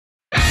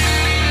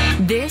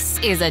This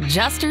is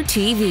Adjuster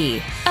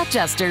TV,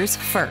 Adjusters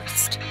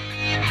First.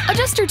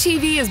 Adjuster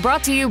TV is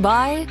brought to you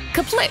by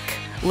Kaplik.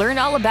 Learn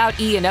all about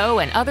E&O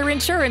and other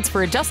insurance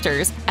for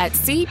adjusters at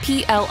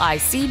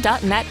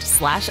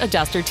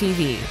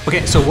cplic.net/adjustertv.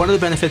 Okay, so what are the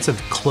benefits of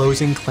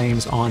closing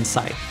claims on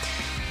site?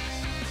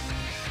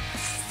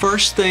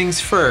 First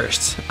things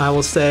first, I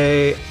will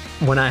say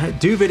when I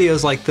do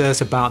videos like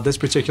this about this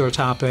particular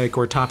topic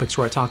or topics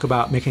where I talk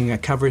about making a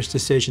coverage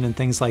decision and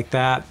things like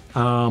that,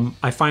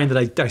 I find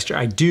that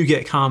I do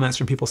get comments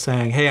from people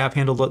saying, hey, I've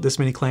handled this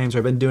many claims, or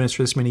I've been doing this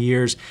for this many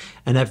years,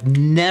 and I've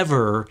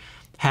never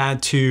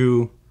had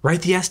to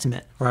write the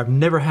estimate, or I've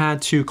never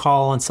had to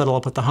call and settle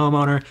up with the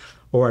homeowner,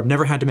 or I've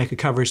never had to make a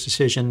coverage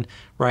decision,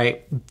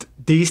 right?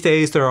 These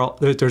days,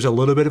 there's a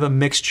little bit of a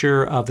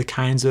mixture of the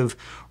kinds of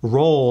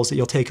roles that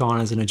you'll take on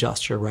as an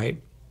adjuster,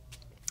 right?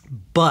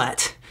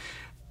 But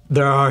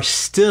there are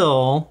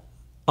still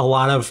a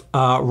lot of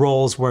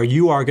roles where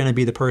you are going to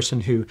be the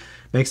person who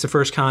makes the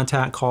first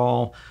contact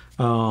call,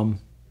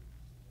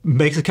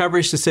 makes a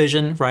coverage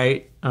decision,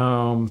 right?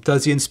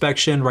 Does the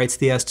inspection, writes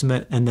the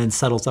estimate, and then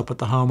settles up with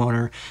the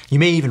homeowner. You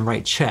may even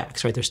write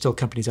checks, right? There's still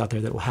companies out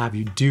there that will have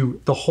you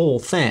do the whole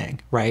thing,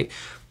 right?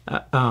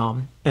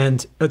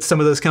 And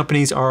some of those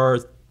companies are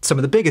some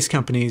of the biggest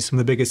companies, some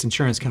of the biggest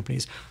insurance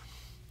companies.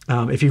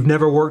 If you've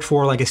never worked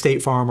for like a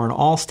State Farm or an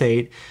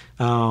Allstate,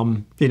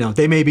 you know,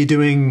 they may be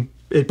doing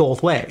it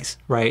both ways,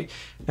 right?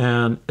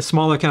 And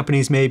smaller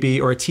companies may be,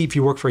 or if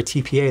you work for a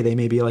TPA, they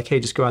may be like, hey,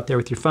 just go out there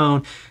with your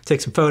phone, take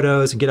some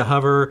photos and get a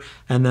hover,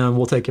 and then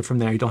we'll take it from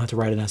there. You don't have to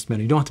write an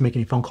estimate. You don't have to make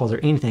any phone calls or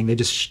anything. They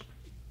just,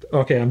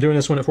 okay, I'm doing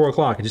this one at 4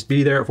 o'clock. And just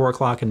be there at 4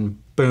 o'clock and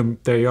boom,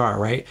 there you are,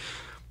 right?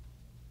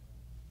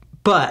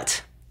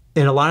 But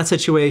in a lot of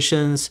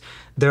situations,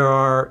 there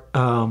are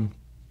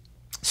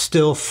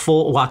still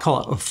well, I call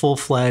it a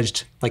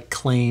full-fledged like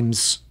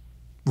claims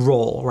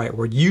role, right?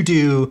 Where you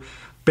do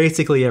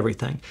basically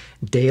everything.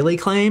 Daily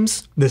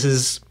claims, this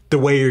is the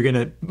way you're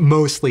gonna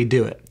mostly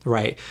do it,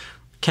 right?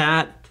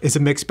 CAT is a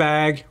mixed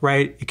bag,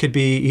 right? It could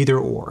be either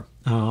or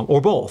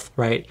both,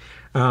 right?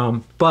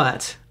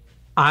 But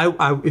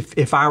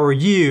if I were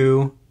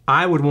you,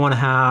 I would wanna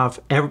have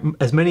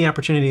as many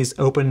opportunities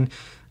open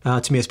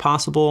to me as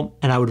possible,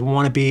 and I would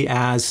wanna be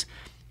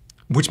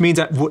which means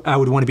that I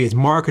would want to be as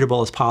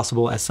marketable as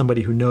possible as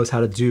somebody who knows how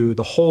to do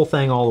the whole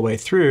thing all the way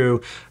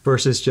through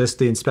versus just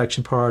the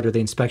inspection part or the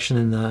inspection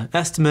and the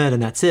estimate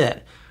and that's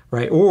it,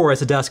 right? Or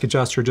as a desk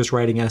adjuster, just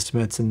writing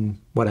estimates and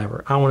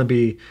whatever. I want to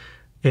be,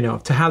 you know,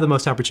 to have the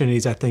most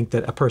opportunities, I think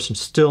that a person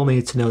still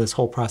needs to know this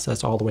whole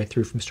process all the way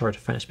through from start to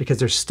finish, because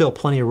there's still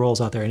plenty of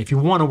roles out there. And if you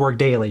want to work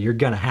daily, you're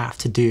going to have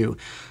to do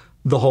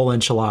the whole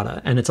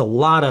enchilada. And it's a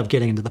lot of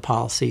getting into the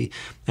policy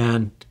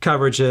and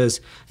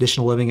coverages,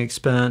 additional living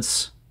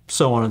expense,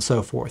 so on and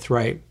so forth,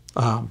 right?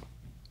 But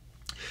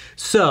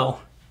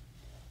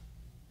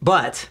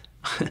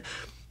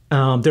there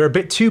are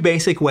two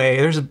basic ways.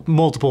 There's a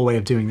multiple way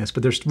of doing this,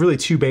 but there's really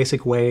two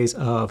basic ways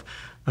of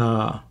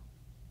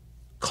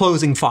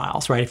closing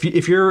files, right?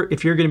 If you're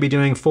going to be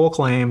doing full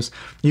claims,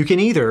 you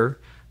can either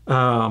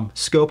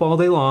scope all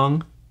day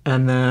long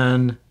and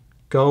then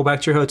go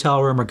back to your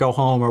hotel room or go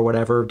home or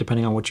whatever,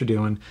 depending on what you're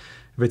doing,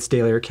 if it's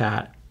daily or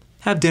CAT,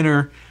 have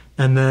dinner,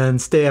 and then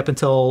stay up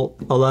until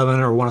 11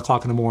 or 1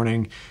 o'clock in the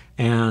morning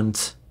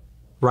and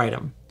write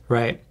them,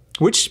 right?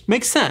 Which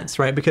makes sense,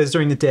 right? Because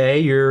during the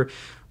day,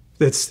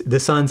 the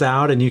sun's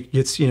out and you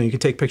can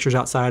take pictures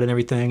outside and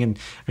everything, and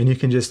you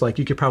can just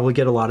you could probably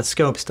get a lot of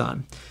scopes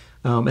done.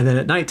 And then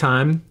at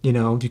nighttime,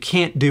 you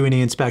can't do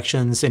any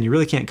inspections and you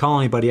really can't call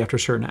anybody after a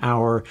certain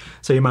hour,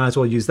 so you might as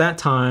well use that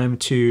time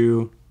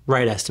to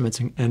write estimates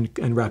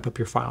and wrap up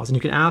your files. And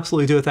you can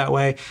absolutely do it that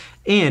way.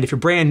 And if you're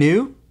brand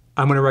new,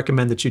 I'm going to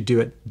recommend that you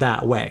do it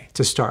that way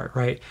to start,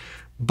 right?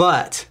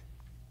 But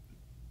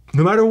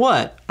no matter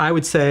what, I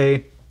would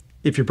say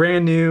if you're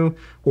brand new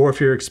or if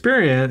you're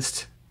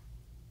experienced,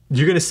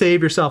 you're going to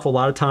save yourself a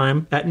lot of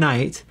time at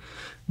night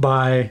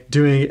by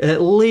doing at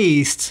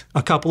least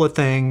a couple of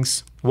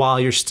things while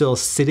you're still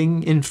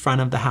sitting in front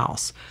of the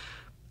house.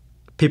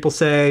 People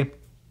say,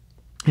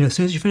 as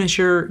soon as you finish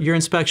your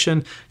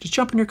inspection, just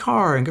jump in your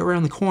car and go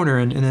around the corner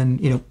and then,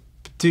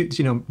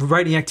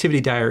 write an activity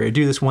diary or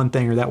do this one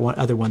thing or that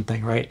other one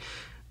thing, right?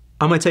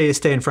 I'm going to tell you to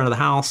stay in front of the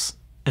house.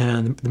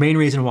 And the main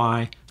reason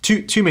why,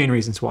 two main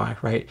reasons why,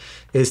 right,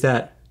 is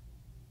that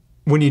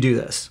when you do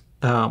this,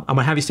 I'm going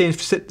to have you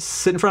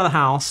sit in front of the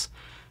house,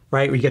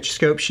 right, where you get your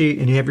scope sheet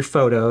and you have your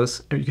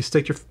photos, and you can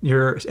stick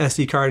your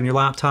SD card in your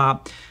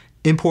laptop,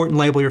 import and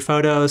label your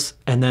photos,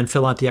 and then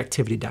fill out the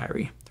activity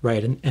diary,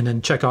 right? And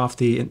then check off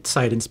the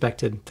site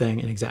inspected thing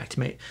in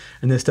Xactimate.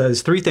 And this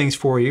does three things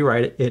for you,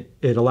 right?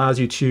 It allows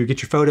you to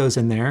get your photos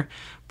in there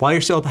while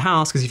you're still at the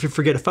house, because if you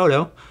forget a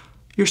photo,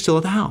 you're still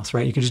at the house,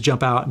 right? You can just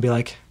jump out and be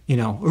like,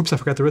 oops, I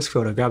forgot the risk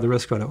photo, grab the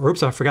risk photo. Or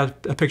oops, I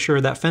forgot a picture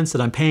of that fence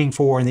that I'm paying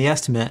for in the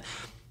estimate,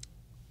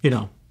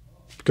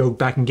 go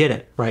back and get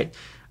it, right?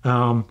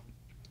 And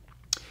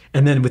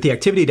then with the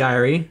activity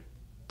diary,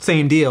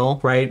 same deal,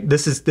 right?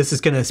 This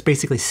is going to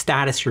basically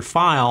status your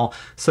file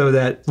so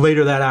that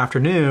later that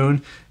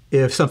afternoon,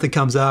 if something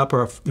comes up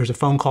or if there's a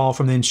phone call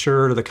from the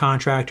insured or the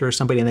contractor or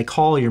somebody and they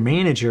call your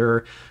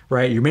manager,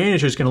 right, your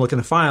manager is going to look in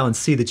the file and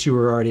see that you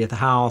were already at the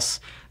house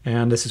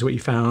and this is what you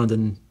found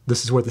and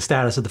this is what the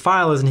status of the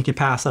file is, and he can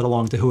pass that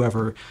along to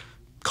whoever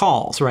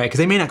calls, right? Because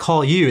they may not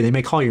call you, they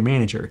may call your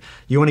manager.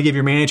 You want to give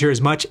your manager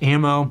as much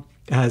ammo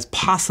as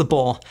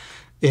possible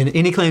in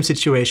any claim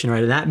situation,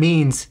 right? And that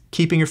means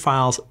keeping your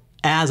files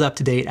as up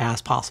to date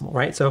as possible,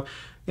 right? So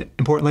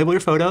important, label your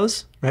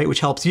photos, right, which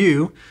helps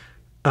you.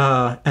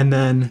 And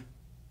then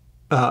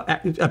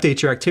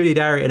update your activity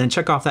diary and then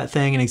check off that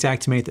thing in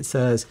Xactimate that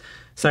says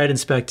site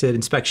inspected,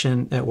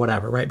 inspection at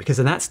whatever, right? Because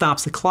then that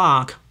stops the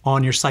clock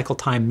on your cycle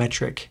time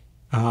metric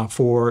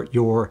for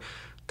your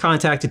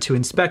contacted to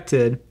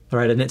inspected,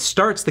 right? And it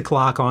starts the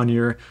clock on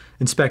your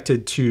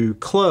inspected to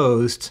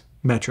closed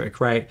metric,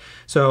 right?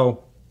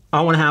 So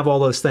I want to have all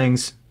those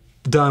things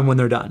done when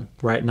they're done,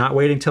 right? Not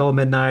waiting till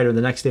midnight or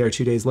the next day or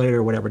 2 days later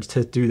or whatever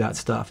to do that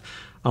stuff.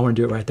 I want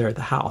to do it right there at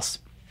the house.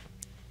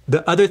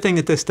 The other thing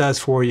that this does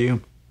for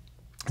you,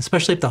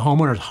 especially if the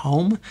homeowner's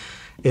home,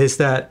 is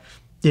that,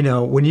 you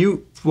know, when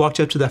you walked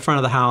up to the front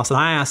of the house, and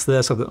I asked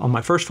this on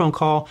my first phone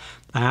call,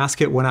 I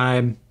ask it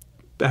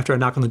after I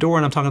knock on the door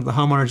and I'm talking to the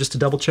homeowner just to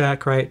double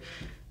check, right?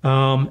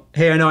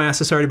 Hey, I know I asked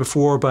this already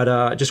before, but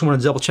I just wanted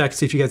to double check to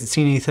see if you guys had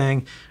seen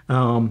anything.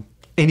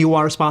 Any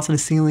water spots on the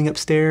ceiling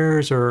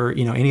upstairs or,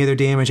 you know, any other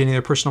damage, any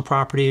other personal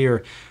property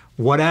or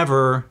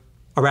whatever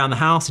around the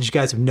house that you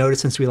guys have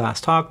noticed since we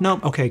last talked?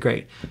 Nope. Okay,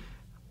 great.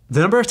 The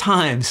number of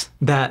times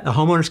that the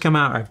homeowners come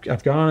out,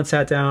 I've gone and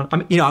sat down.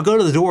 I'll go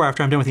to the door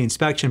after I'm done with the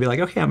inspection and be like,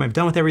 okay, I'm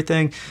done with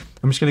everything.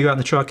 I'm just gonna go out in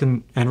the truck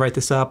and write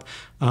this up.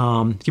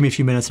 Give me a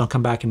few minutes and I'll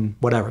come back and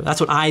whatever. That's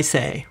what I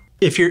say.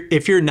 If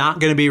you're not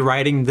gonna be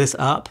writing this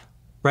up,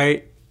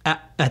 right,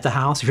 at the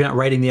house, if you're not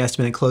writing the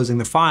estimate and closing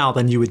the file,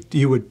 then you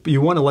want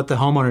to let the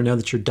homeowner know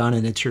that you're done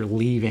and that you're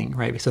leaving,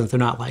 right? So that they're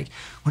not like,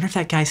 wonder if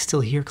that guy's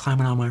still here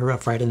climbing on my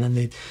roof, right? And then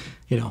they,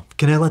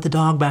 can I let the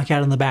dog back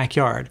out in the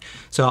backyard?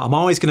 So I'm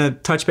always going to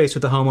touch base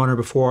with the homeowner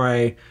before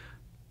I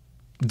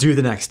do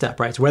the next step,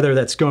 right? So whether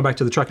that's going back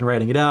to the truck and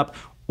writing it up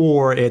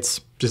or it's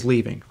just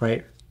leaving,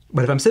 right?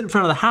 But if I'm sitting in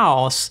front of the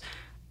house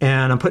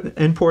and I'm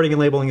importing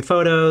and labeling the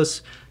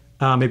photos,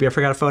 maybe I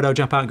forgot a photo,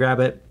 jump out and grab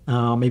it.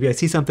 Maybe I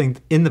see something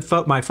in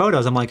my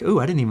photos. I'm like, ooh,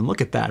 I didn't even look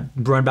at that.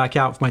 Run back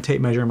out with my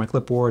tape measure and my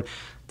clipboard.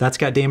 That's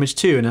got damage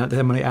too. And I'm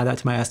going to add that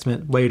to my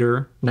estimate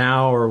later,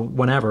 now or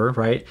whenever,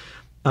 right?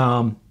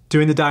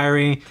 Doing the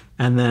diary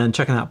and then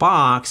checking that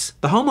box.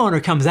 The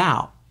homeowner comes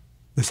out.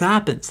 This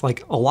happens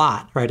like a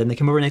lot, right? And they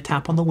come over and they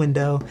tap on the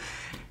window.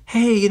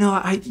 Hey,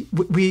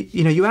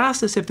 you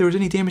asked us if there was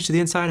any damage to the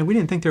inside and we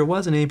didn't think there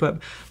was any, but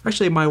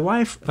actually my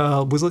wife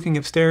was looking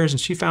upstairs and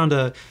she found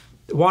a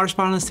water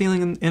spot on the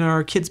ceiling in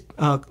our kids'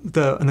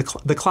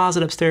 the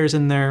closet upstairs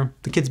in the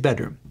kids'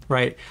 bedroom,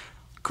 right?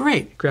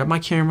 Great. Grab my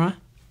camera,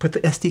 put the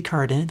SD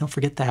card in. Don't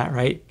forget that,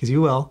 right? Because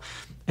you will.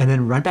 And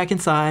then run back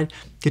inside,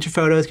 get your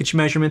photos, get your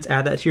measurements,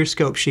 add that to your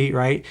scope sheet,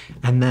 right?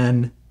 And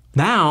then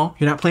now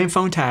you're not playing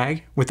phone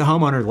tag with the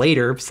homeowner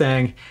later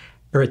saying,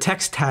 or a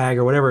text tag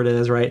or whatever it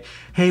is, right?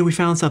 Hey, we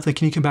found something.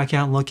 Can you come back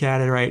out and look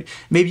at it, right?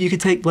 Maybe you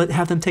could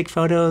have them take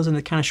photos and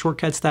it kind of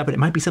shortcuts that, but it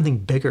might be something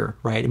bigger,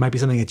 right? It might be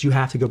something that you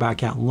have to go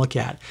back out and look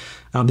at.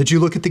 Did you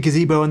look at the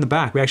gazebo in the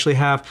back? We actually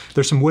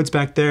there's some woods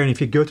back there, and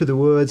if you go through the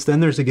woods, then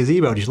there's a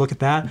gazebo. Did you look at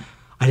that?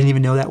 I didn't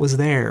even know that was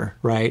there,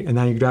 right? And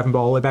now you're driving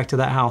all the way back to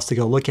that house to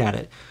go look at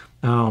it.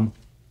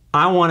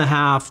 I want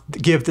to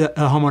give the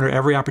homeowner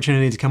every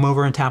opportunity to come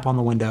over and tap on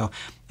the window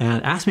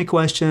and ask me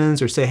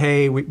questions or say,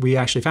 hey, we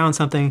actually found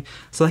something,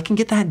 so I can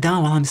get that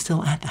done while I'm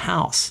still at the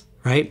house,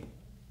 right?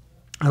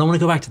 I don't want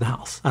to go back to the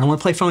house. I don't want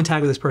to play phone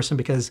tag with this person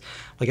because,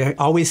 like I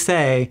always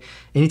say,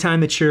 anytime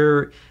that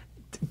you're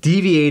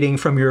deviating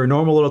from your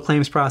normal little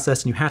claims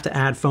process and you have to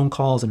add phone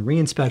calls and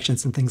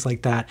re-inspections and things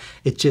like that,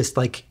 it just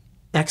like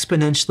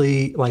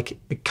exponentially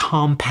it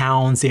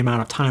compounds the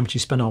amount of time that you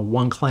spend on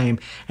one claim,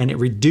 and it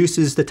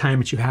reduces the time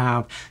that you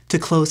have to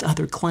close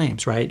other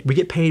claims, right? We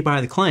get paid by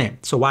the claim.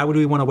 So why would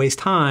we want to waste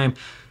time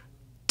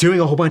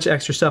doing a whole bunch of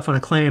extra stuff on a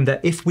claim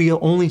that if we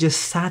only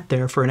just sat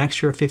there for an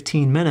extra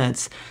 15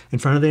 minutes in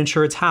front of the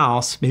insured's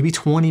house, maybe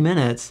 20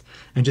 minutes,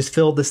 and just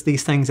filled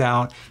these things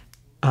out,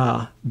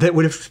 that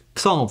would have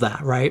solved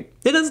that, right?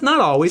 It is not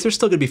always. There's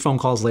still going to be phone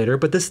calls later,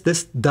 but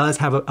this does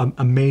have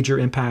a major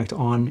impact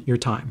on your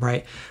time,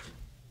 right?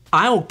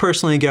 I'll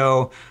personally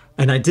go,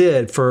 and I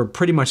did for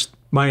pretty much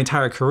my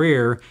entire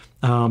career,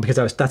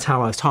 because that's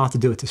how I was taught to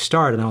do it to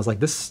start. And I was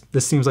like, this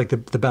seems like the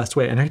best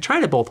way. And I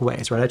tried it both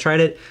ways, right? I tried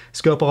it,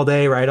 scope all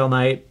day, write all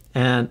night,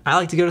 and I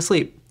like to go to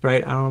sleep,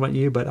 right? I don't know about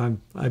you, but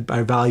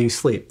I value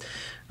sleep.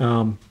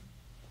 I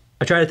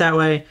tried it that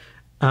way.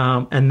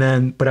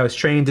 But I was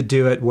trained to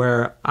do it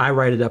where I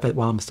write it up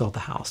while I'm still at the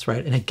house,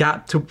 right? And it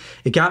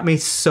got me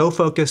so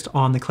focused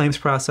on the claims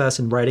process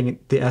and writing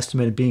the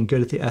estimate and being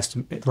good at the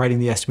estimate, writing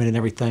the estimate and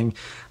everything,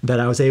 that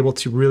I was able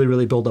to really,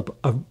 really build up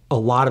a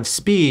lot of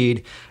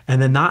speed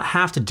and then not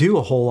have to do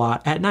a whole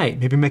lot at night.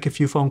 Maybe make a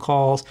few phone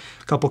calls,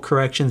 a couple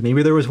corrections.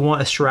 Maybe there was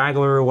a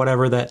straggler or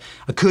whatever that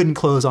I couldn't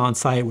close on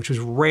site, which was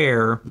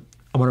rare.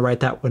 I want to write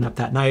that one up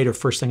that night or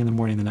first thing in the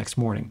morning the next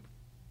morning.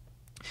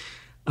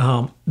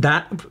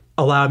 That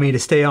allowed me to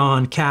stay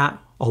on CAT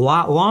a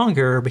lot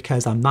longer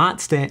because I'm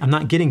not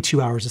getting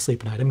 2 hours of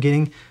sleep a night. I'm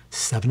getting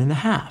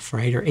 7.5,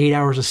 right? Or 8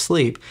 hours of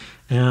sleep.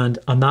 And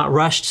I'm not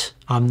rushed.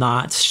 I'm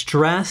not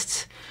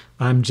stressed.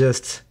 I'm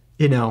just,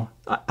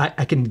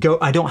 I can go,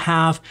 I don't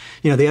have,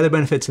 the other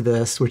benefits of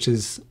this, which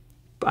is,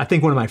 I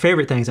think one of my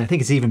favorite things, and I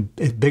think it's even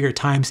a bigger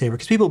time saver,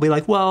 because people will be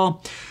like,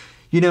 well,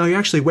 you're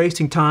actually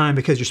wasting time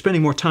because you're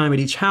spending more time at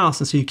each house,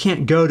 and so you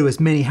can't go to as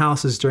many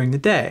houses during the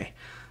day.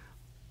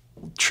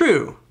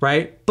 True,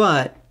 right?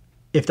 But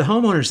if the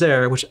homeowner's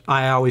there, which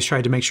I always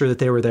tried to make sure that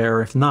they were there,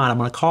 or if not, I'm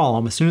going to call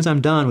them as soon as I'm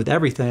done with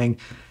everything.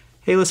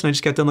 Hey, listen, I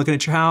just got done looking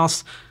at your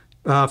house,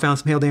 found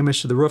some hail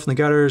damage to the roof and the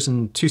gutters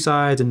and two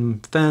sides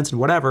and fence and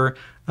whatever.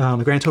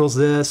 The grand total's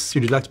this,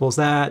 your deductible's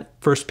that,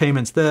 first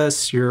payment's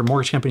this, your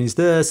mortgage company's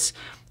this,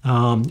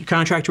 your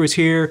contractor was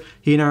here,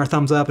 he and I are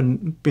thumbs up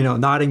and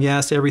nodding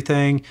yes,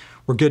 everything,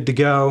 we're good to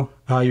go.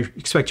 You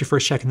expect your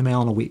first check in the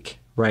mail in a week,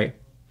 right?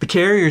 The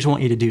carriers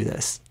want you to do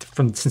this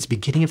since the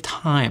beginning of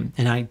time,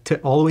 and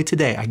all the way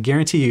today. I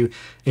guarantee you,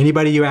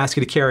 anybody you ask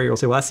at a carrier will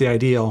say, well, that's the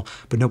ideal,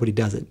 but nobody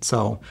does it.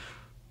 So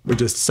we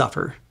just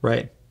suffer,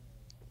 right?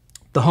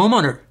 The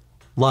homeowner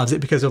loves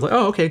it because they're like,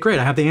 oh, okay, great.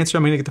 I have the answer.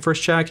 I'm going to get the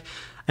first check.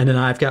 And then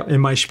I've got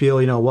in my spiel,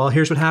 well,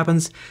 here's what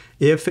happens.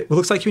 If it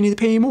looks like you need to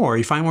pay more,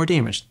 you find more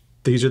damage.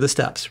 These are the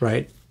steps,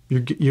 right?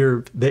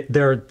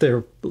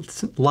 They're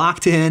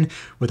locked in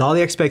with all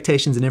the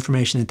expectations and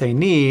information that they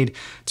need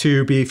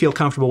to feel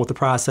comfortable with the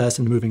process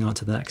and moving on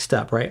to the next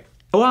step, right?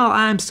 While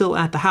I'm still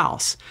at the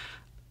house,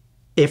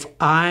 if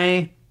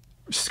I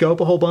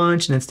scope a whole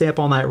bunch and then stay up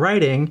all night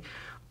writing,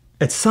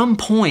 at some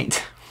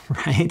point,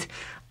 right,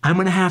 I'm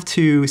going to have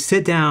to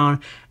sit down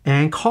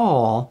and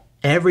call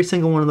every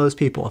single one of those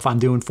people if I'm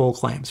doing full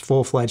claims,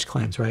 full-fledged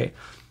claims, right?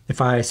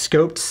 If I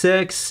scoped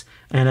 6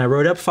 and I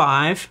wrote up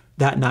 5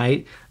 that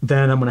night,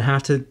 then I'm going to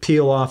have to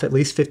peel off at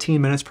least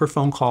 15 minutes per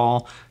phone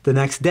call the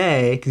next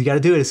day, because you got to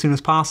do it as soon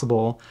as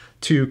possible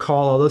to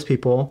call all those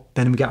people.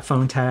 Then we got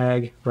phone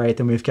tag, right?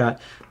 Then we've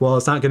got, well,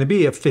 it's not going to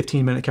be a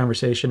 15-minute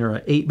conversation or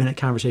an 8-minute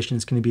conversation.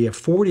 It's going to be a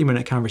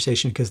 40-minute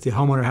conversation because the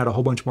homeowner had a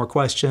whole bunch more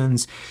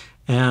questions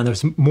and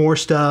there's more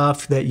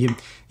stuff that you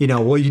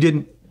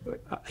didn't,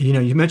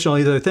 you mentioned all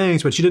these other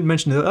things, but you didn't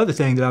mention the other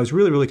thing that I was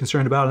really, really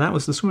concerned about, and that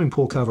was the swimming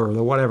pool cover or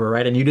the whatever,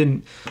 right? And you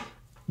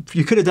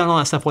could have done all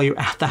that stuff while you're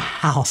at the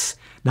house,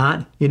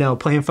 not,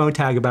 playing phone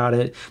tag about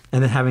it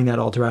and then having that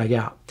all drag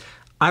out.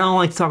 I don't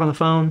like to talk on the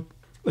phone.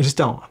 I just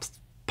don't.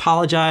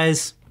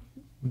 Apologize.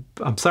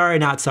 I'm sorry,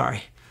 not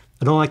sorry.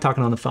 I don't like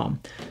talking on the phone.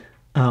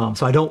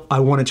 So I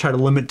want to try to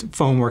limit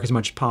phone work as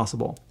much as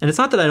possible. And it's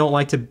not that I don't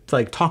like to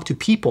talk to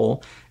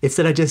people. It's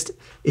that it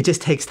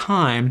just takes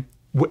time,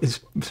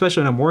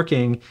 especially when I'm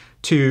working,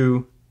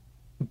 to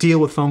deal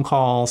with phone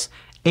calls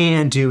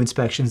and do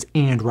inspections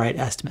and write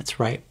estimates,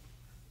 right?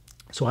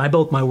 So I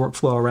built my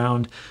workflow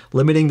around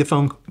limiting the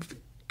phone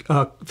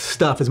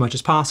stuff as much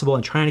as possible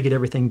and trying to get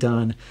everything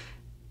done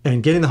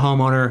and getting the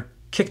homeowner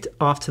kicked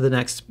off to the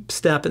next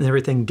step and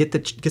everything,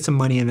 get some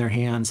money in their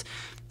hands,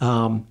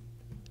 and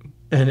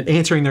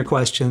answering their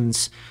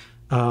questions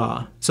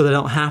so they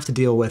don't have to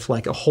deal with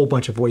a whole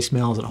bunch of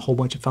voicemails and a whole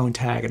bunch of phone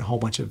tag and a whole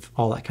bunch of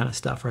all that kind of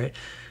stuff, right?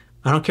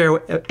 I don't care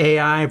what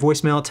AI,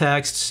 voicemail,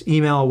 texts,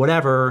 email,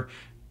 whatever,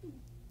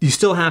 you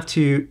still have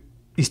to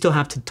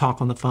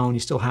talk on the phone. You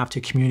still have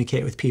to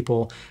communicate with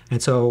people.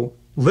 And so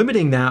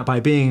limiting that by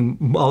being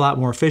a lot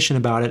more efficient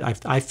about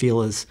it, I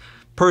feel has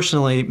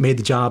personally made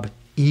the job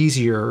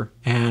easier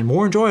and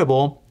more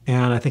enjoyable.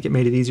 And I think it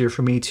made it easier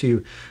for me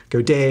to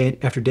go day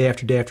after day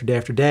after day after day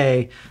after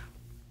day,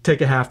 take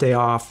a half day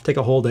off, take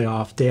a whole day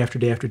off, day after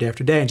day after day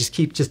after day, and just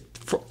keep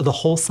for the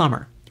whole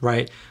summer,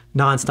 right?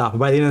 Nonstop. And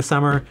by the end of the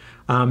summer,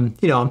 I'm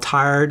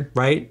tired,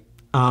 right?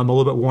 I'm a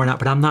little bit worn out,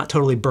 but I'm not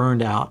totally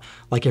burned out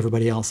like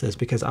everybody else is,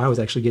 because I was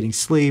actually getting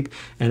sleep,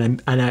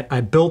 and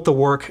I built the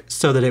work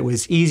so that it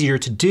was easier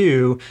to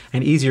do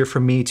and easier for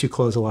me to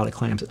close a lot of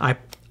claims.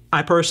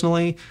 I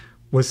personally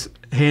was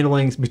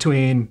handling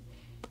between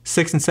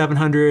 600 and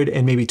 700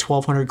 and maybe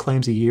 1,200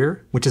 claims a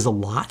year, which is a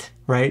lot,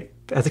 right?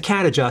 As a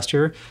CAT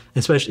adjuster,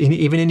 especially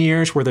even in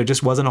years where there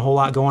just wasn't a whole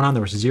lot going on,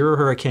 there was 0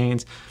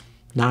 hurricanes,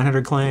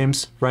 900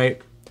 claims,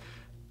 right?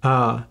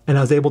 And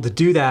I was able to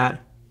do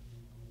that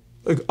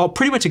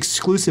pretty much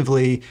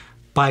exclusively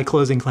by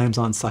closing claims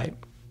on site.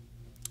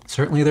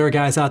 Certainly there are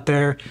guys out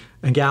there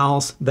and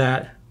gals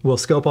that will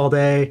scope all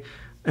day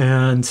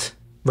and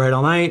write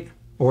all night,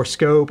 or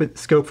scope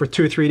for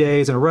 2 or 3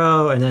 days in a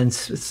row and then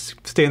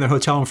stay in their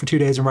hotel room for 2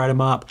 days and write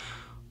them up,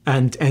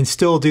 and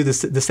still do the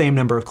same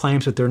number of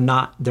claims, but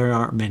there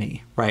aren't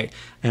many, right?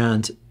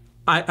 And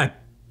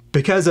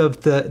because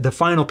of the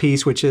final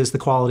piece, which is the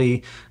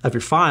quality of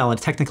your file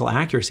and technical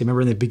accuracy.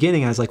 Remember in the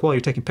beginning, I was like, well,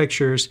 you're taking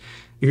pictures,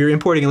 you're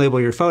importing and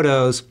labeling your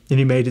photos, and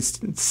you made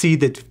it see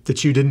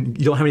that you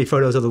don't have any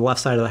photos of the left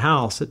side of the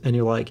house. And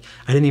you're like,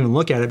 I didn't even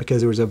look at it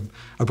because there was a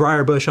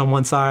briar bush on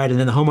one side, and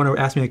then the homeowner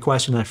asked me a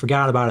question and I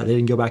forgot about it. They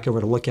didn't go back over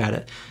to look at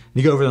it.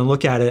 You go over and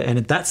look at it, and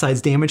that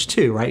side's damaged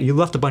too, right? You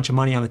left a bunch of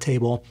money on the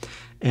table,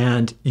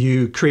 and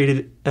you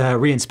created a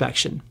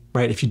reinspection,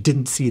 right? If you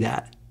didn't see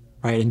that,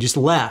 right, and just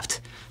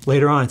left.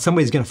 Later on,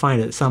 somebody's going to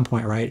find it at some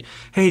point, right?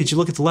 Hey, did you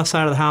look at the left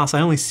side of the house? I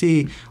only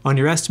see on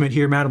your estimate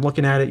here, Matt, I'm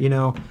looking at it, you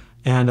know,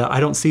 and I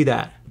don't see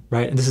that,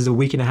 right? And this is a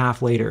week and a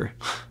half later.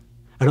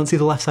 I don't see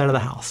the left side of the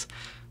house.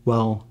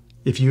 Well,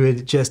 if you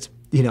had just,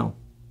 you know,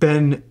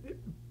 done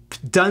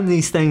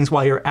these things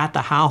while you're at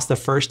the house the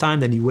first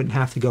time, then you wouldn't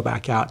have to go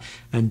back out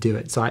and do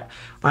it. So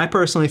I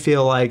personally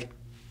feel like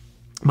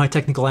my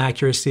technical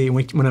accuracy,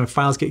 when my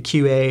files get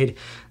QA'd,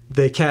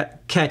 they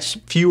catch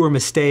fewer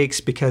mistakes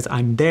because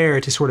I'm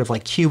there to sort of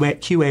like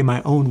QA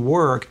my own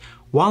work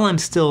while I'm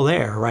still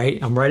there, right?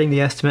 I'm writing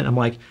the estimate. I'm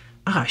like,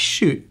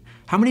 shoot,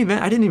 how many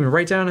events? I didn't even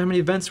write down how many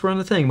events were on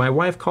the thing. My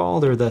wife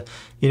called, or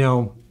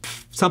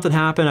something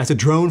happened. I said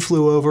drone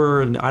flew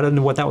over, and I don't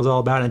know what that was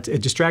all about. And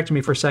it distracted me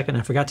for a second.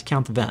 I forgot to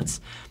count the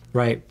vents,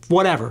 right?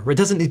 Whatever.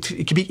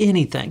 It could be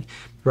anything,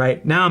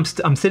 right? Now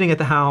I'm sitting at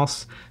the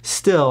house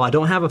still. I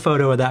don't have a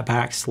photo of that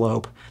back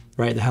slope,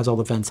 right, that has all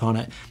the vents on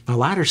it. My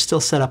ladder's still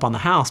set up on the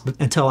house, but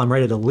until I'm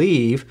ready to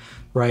leave,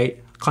 right,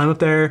 climb up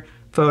there,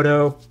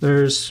 photo,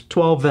 there's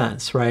 12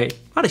 vents, right?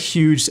 Not a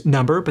huge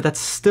number, but that's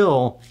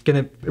still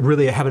gonna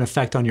really have an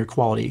effect on your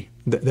quality,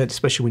 that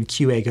especially when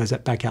QA goes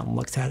back out and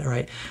looks at it,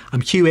 right?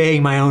 I'm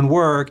QAing my own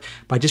work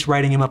by just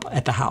writing them up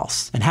at the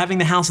house and having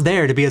the house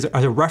there to be as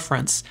a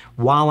reference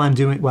while I'm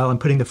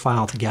putting the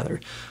file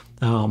together.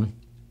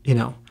 You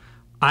know,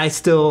 I was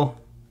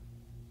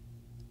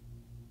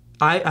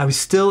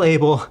still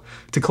able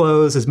to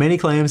close as many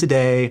claims a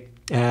day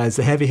as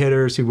the heavy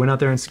hitters who went out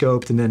there and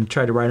scoped and then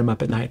tried to write them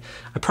up at night.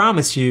 I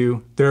promise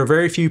you, there are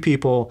very few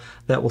people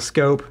that will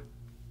scope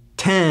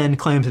 10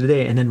 claims a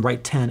day and then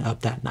write 10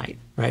 up that night,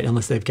 right?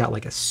 Unless they've got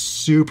like a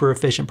super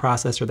efficient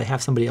process or they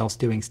have somebody else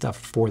doing stuff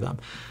for them.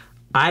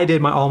 I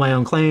did all my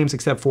own claims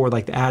except for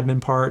like the admin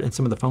part and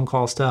some of the phone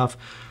call stuff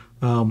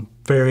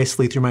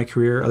variously through my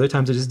career. Other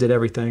times I just did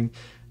everything.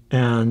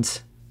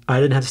 And I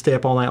didn't have to stay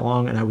up all night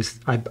long, and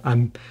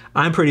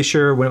I'm pretty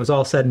sure when it was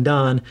all said and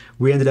done,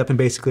 we ended up in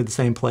basically the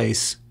same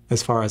place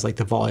as far as like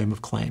the volume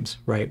of claims,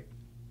 right?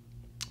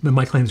 But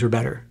my claims were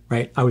better,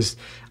 right?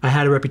 I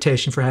had a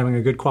reputation for having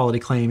a good quality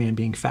claim and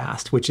being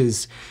fast, which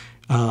is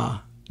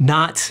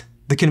not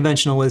the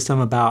conventional wisdom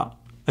about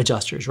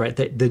adjusters, right?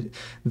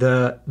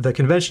 The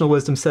conventional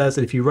wisdom says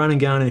that if you run and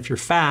gun and if you're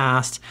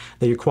fast,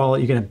 that you're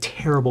gonna have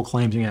terrible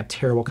claims, you're gonna have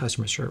terrible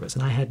customer service.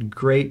 And I had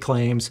great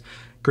claims,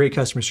 great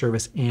customer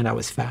service, and I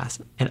was fast.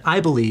 And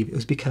I believe it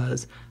was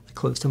because I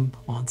closed them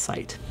on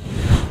site.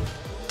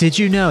 Did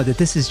you know that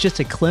this is just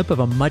a clip of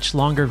a much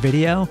longer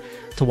video?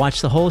 To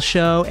watch the whole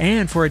show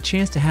and for a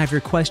chance to have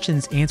your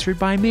questions answered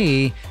by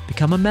me,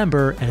 become a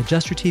member at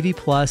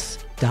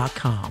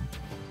AdjusterTVPlus.com.